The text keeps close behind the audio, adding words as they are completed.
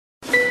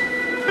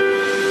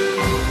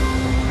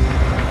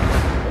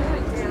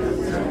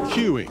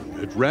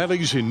queuing at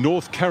rallies in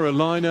North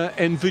Carolina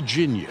and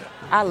Virginia.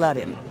 I love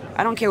him.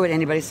 I don't care what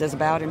anybody says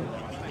about him.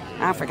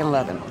 I freaking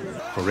love him.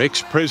 For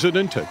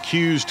ex-president,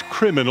 accused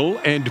criminal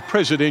and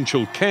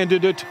presidential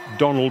candidate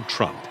Donald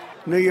Trump.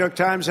 New York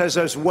Times has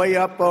us way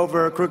up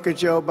over crooked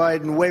Joe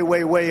Biden, way,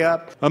 way, way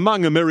up.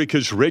 Among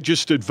America's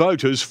registered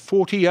voters,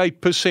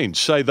 48%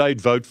 say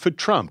they'd vote for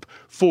Trump,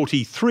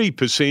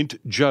 43%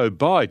 Joe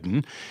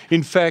Biden.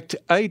 In fact,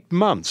 8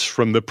 months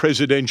from the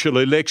presidential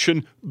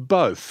election,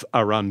 both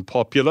are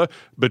unpopular,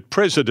 but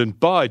President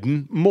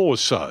Biden more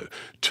so.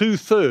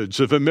 2/3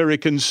 of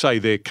Americans say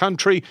their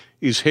country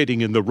is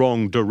heading in the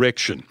wrong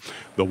direction.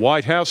 The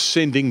White House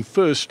sending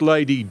First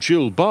Lady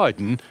Jill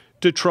Biden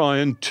to try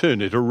and turn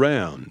it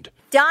around.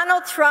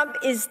 Donald Trump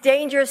is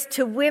dangerous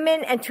to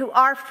women and to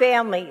our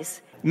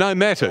families. No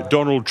matter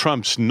Donald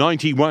Trump's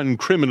 91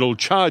 criminal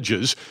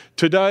charges,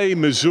 today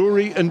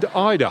Missouri and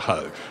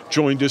Idaho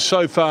joined a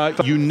so far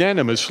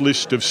unanimous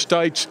list of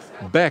states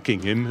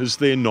backing him as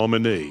their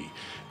nominee.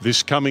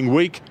 This coming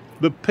week,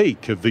 the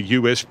peak of the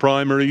US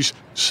primaries,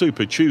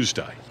 Super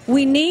Tuesday.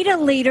 We need a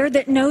leader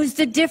that knows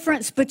the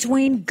difference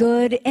between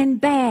good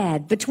and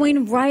bad,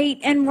 between right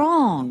and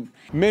wrong.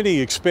 Many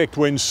expect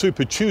when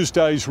Super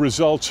Tuesday's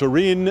results are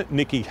in,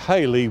 Nikki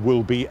Haley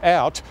will be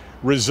out,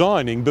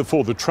 resigning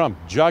before the Trump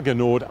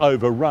juggernaut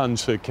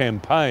overruns her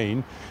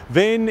campaign.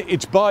 Then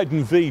it's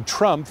Biden v.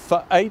 Trump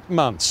for 8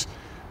 months.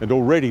 And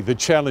already the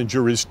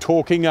challenger is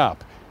talking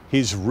up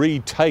his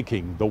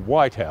retaking the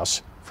White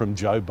House from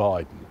Joe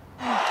Biden.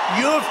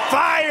 You're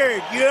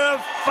fired! You're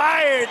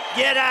fired!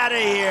 Get out of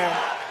here!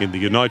 In the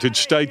United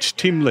States,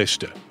 Tim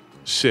Lester,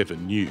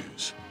 7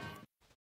 News.